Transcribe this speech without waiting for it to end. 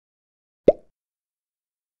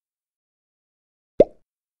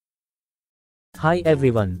Hi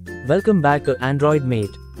everyone, welcome back to Android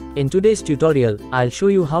Mate. In today's tutorial, I'll show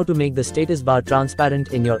you how to make the status bar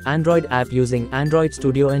transparent in your Android app using Android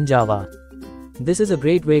Studio and Java. This is a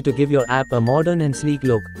great way to give your app a modern and sleek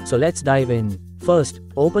look, so let's dive in. First,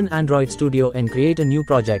 open Android Studio and create a new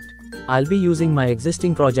project. I'll be using my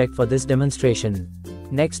existing project for this demonstration.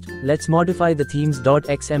 Next, let's modify the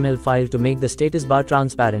themes.xml file to make the status bar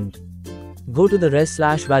transparent. Go to the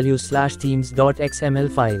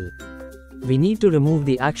res/values/themes.xml file. We need to remove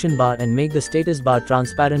the action bar and make the status bar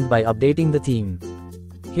transparent by updating the theme.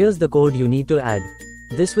 Here's the code you need to add.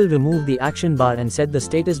 This will remove the action bar and set the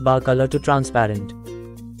status bar color to transparent.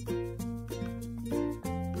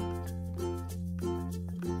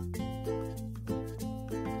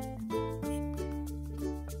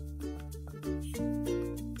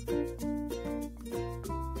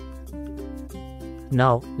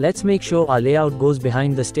 Now, let's make sure our layout goes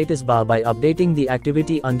behind the status bar by updating the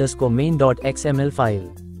activity_main.xml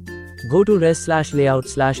file. Go to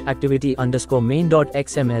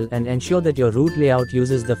res/layout/activity_main.xml and ensure that your root layout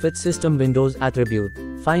uses the fit system Windows attribute.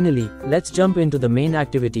 Finally, let's jump into the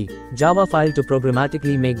MainActivity.java file to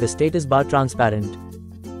programmatically make the status bar transparent.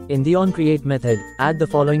 In the onCreate method, add the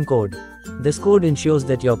following code. This code ensures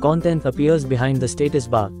that your content appears behind the status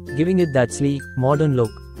bar, giving it that sleek, modern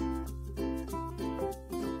look.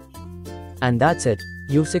 And that's it.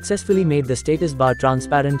 You've successfully made the status bar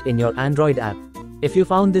transparent in your Android app. If you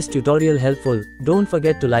found this tutorial helpful, don't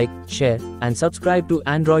forget to like, share, and subscribe to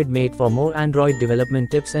Android Mate for more Android development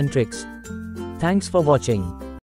tips and tricks. Thanks for watching.